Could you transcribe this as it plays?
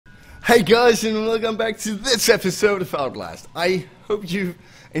Hey guys, and welcome back to this episode of Outlast. I hope you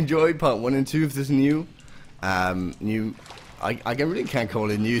enjoyed part 1 and 2 of this new, I really can't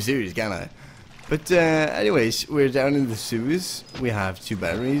call it a new series, can I? But anyways, we're down in the sewers. We have 2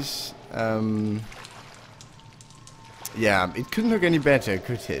 batteries. Yeah, it couldn't look any better,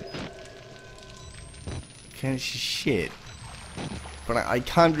 could it? Can't shit. But I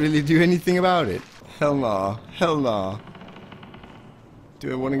can't really do anything about it. Hell nah, hell nah.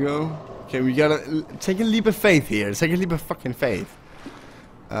 Do I want to go? Okay, we gotta take a leap of faith here. Take a leap of fucking faith.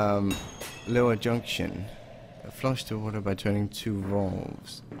 Lower junction. Flush the water by turning 2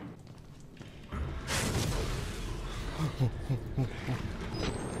 valves.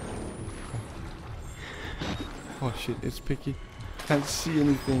 Oh shit, it's Piggy. Can't see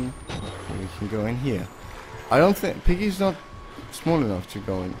anything. Okay, we can go in here. I don't think Piggy's not small enough to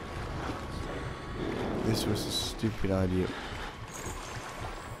go in. This was a stupid idea.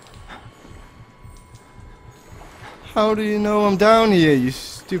 How do you know I'm down here, you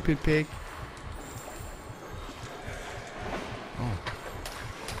stupid pig?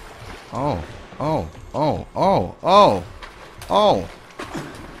 Oh. Oh. Oh. Oh. Oh. Oh.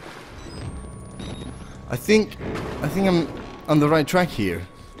 I think I'm on the right track here.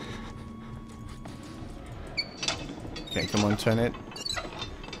 Okay, come on, turn it.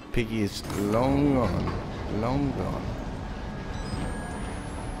 Piggy is long gone. Long gone.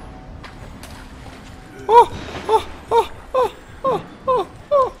 Oh! Oh! Oh! Oh! Oh! Oh!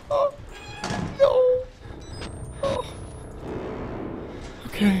 Oh! Oh! No! Oh.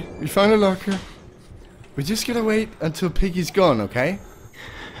 Okay, we found a locker. We just gotta wait until Piggy's gone, okay?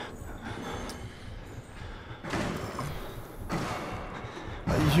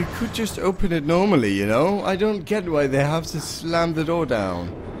 You could just open it normally, you know? I don't get why they have to slam the door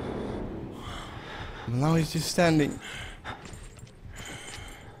down. Now he's just standing.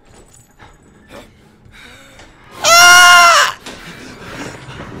 Ah!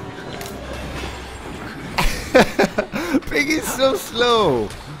 Piggy's so slow.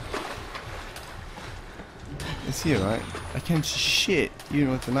 Is he alright? I can't shit,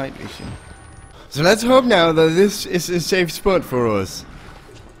 even with the night vision. So let's hope now that this is a safe spot for us.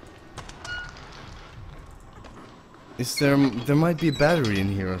 Is there might be a battery in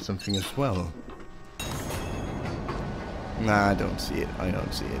here or something as well. Nah, I don't see it. I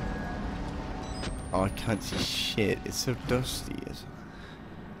don't see it. Oh, I can't see shit. It's so dusty.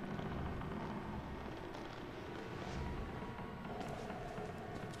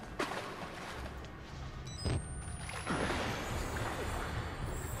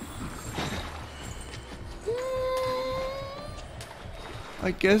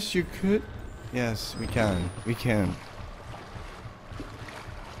 I guess you could. Yes, we can. We can.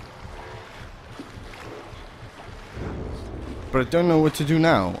 But I don't know what to do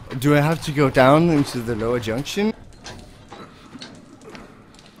now. Do I have to go down into the lower junction?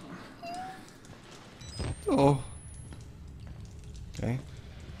 Oh. Okay.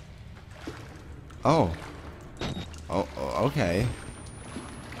 Oh. Oh, okay.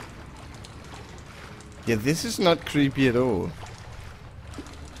 Yeah, this is not creepy at all.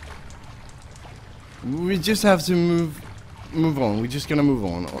 We just have to move on. We're just gonna move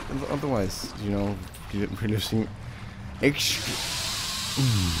on. Otherwise, you know, we're losing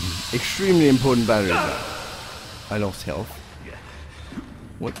extremely important batteries. I lost health.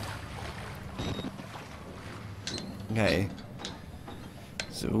 What? Okay.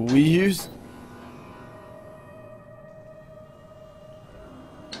 So we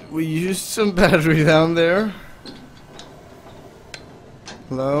used some battery down there.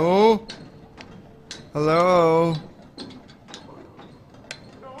 Hello? Hello?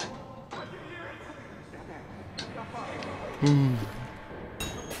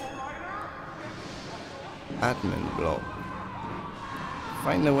 Admin block.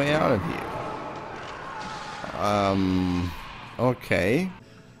 Find a way out of here. Okay.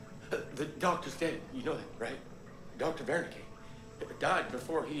 The doctor's dead. You know that, right? Dr. Wernicke died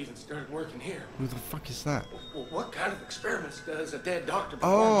before he even started working here. Who the fuck is that? Well, what kind of experiments does a dead doctor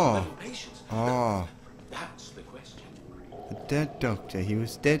perform on living patients? Oh. That's the question. The dead doctor. He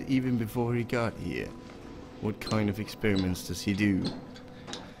was dead even before he got here. What kind of experiments does he do?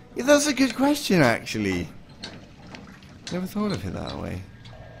 Yeah, that's a good question, actually. Never thought of it that way.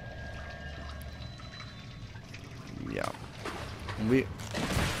 Yeah.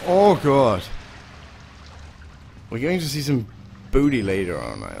 Oh god. We're going to see some booty later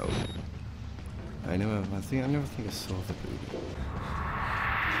on, I hope. I never think I saw the booty.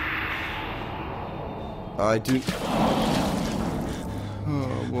 I do. Oh,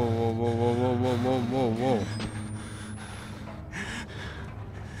 whoa, whoa, whoa, whoa, whoa, whoa, whoa, whoa.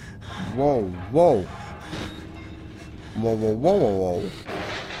 Whoa, whoa. Whoa, whoa, whoa, whoa, whoa.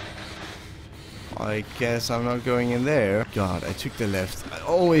 I guess I'm not going in there. God, I took the left. I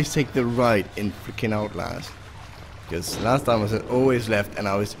always take the right in freaking Outlast. Because last time I said always left and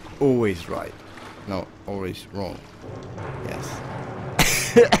I was always right. No, always wrong. Yes.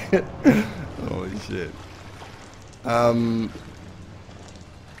 Holy shit.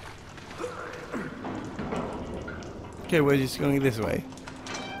 Okay, we're just going this way.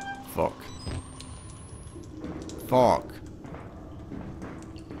 Fuck. Fuck.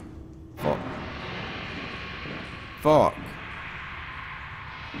 Fuck. Fuck.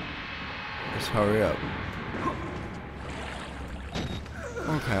 Let's hurry up.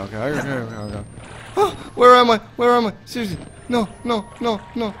 Okay. Oh, where am I? Where am I? Seriously. No. No.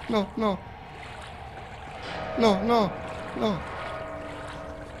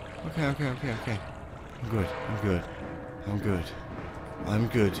 Okay. I'm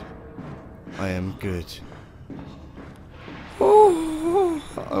good. I am good. Oh,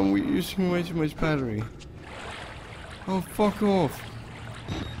 I'm using way too much battery. Oh, fuck off.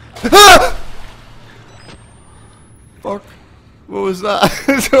 Ah! Fuck. What was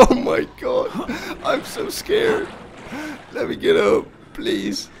that? Oh my god. I'm so scared. Let me get up,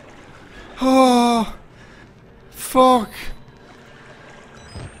 please. Oh, fuck.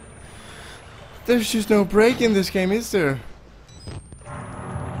 There's just no break in this game, is there?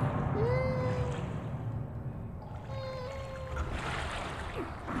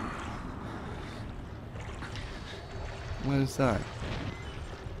 What is that?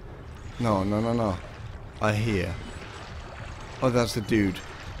 No. I hear. Oh, that's a dude.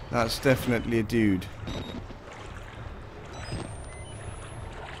 That's definitely a dude.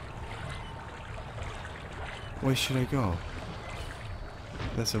 Where should I go?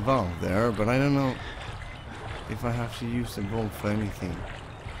 There's a valve there, but I don't know if I have to use the valve for anything.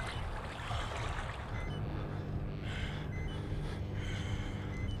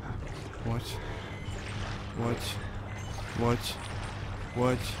 Watch.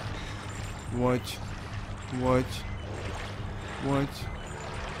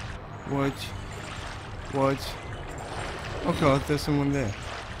 Oh god, there's someone there.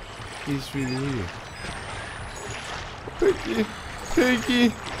 He's really here. Piggy,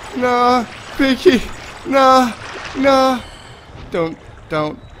 nah, Piggy, nah. Don't.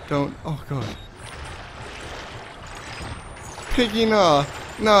 Oh god. Piggy, nah,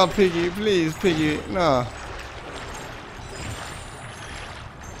 Piggy, please, Piggy, nah.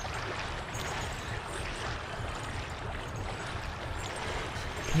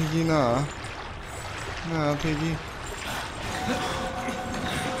 Piggy, nah, Piggy.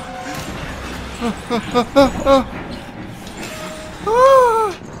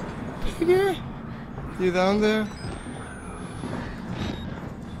 Oh, Piggy, you down there?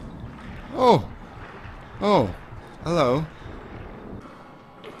 Oh, hello.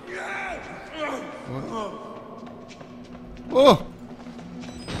 What?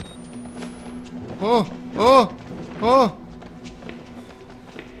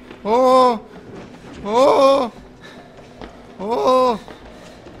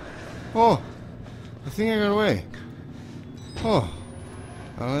 I think I got away.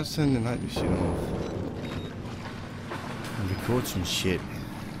 Let's turn the night machine off. And record some shit.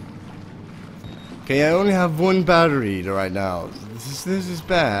 Okay, I only have one battery right now. This is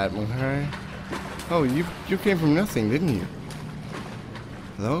bad, okay? Oh, you came from nothing, didn't you?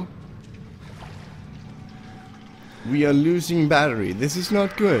 Hello? We are losing battery. This is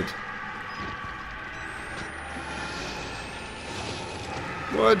not good.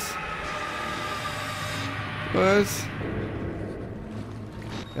 What?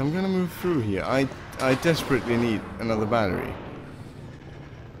 I'm gonna move through here. I desperately need another battery.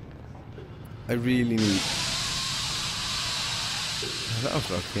 I really need. That was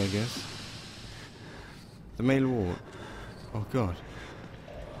lucky, I guess. The mail ward. Oh god.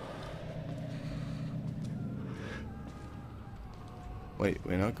 Wait,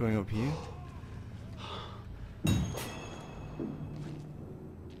 we're not going up here?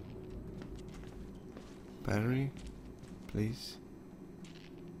 Battery? Please?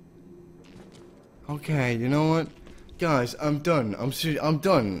 Okay, you know what? Guys, I'm done. I'm serious. I'm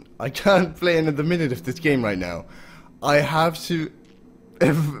done. I can't play another minute of this game right now. I have to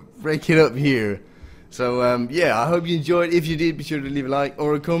break it up here. So, yeah, I hope you enjoyed. If you did, be sure to leave a like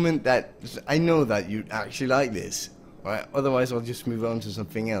or a comment that I know that you actually like this. Alright, otherwise I'll just move on to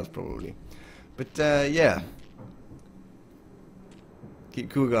something else probably. But, yeah. Keep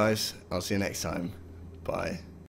cool, guys. I'll see you next time. Bye.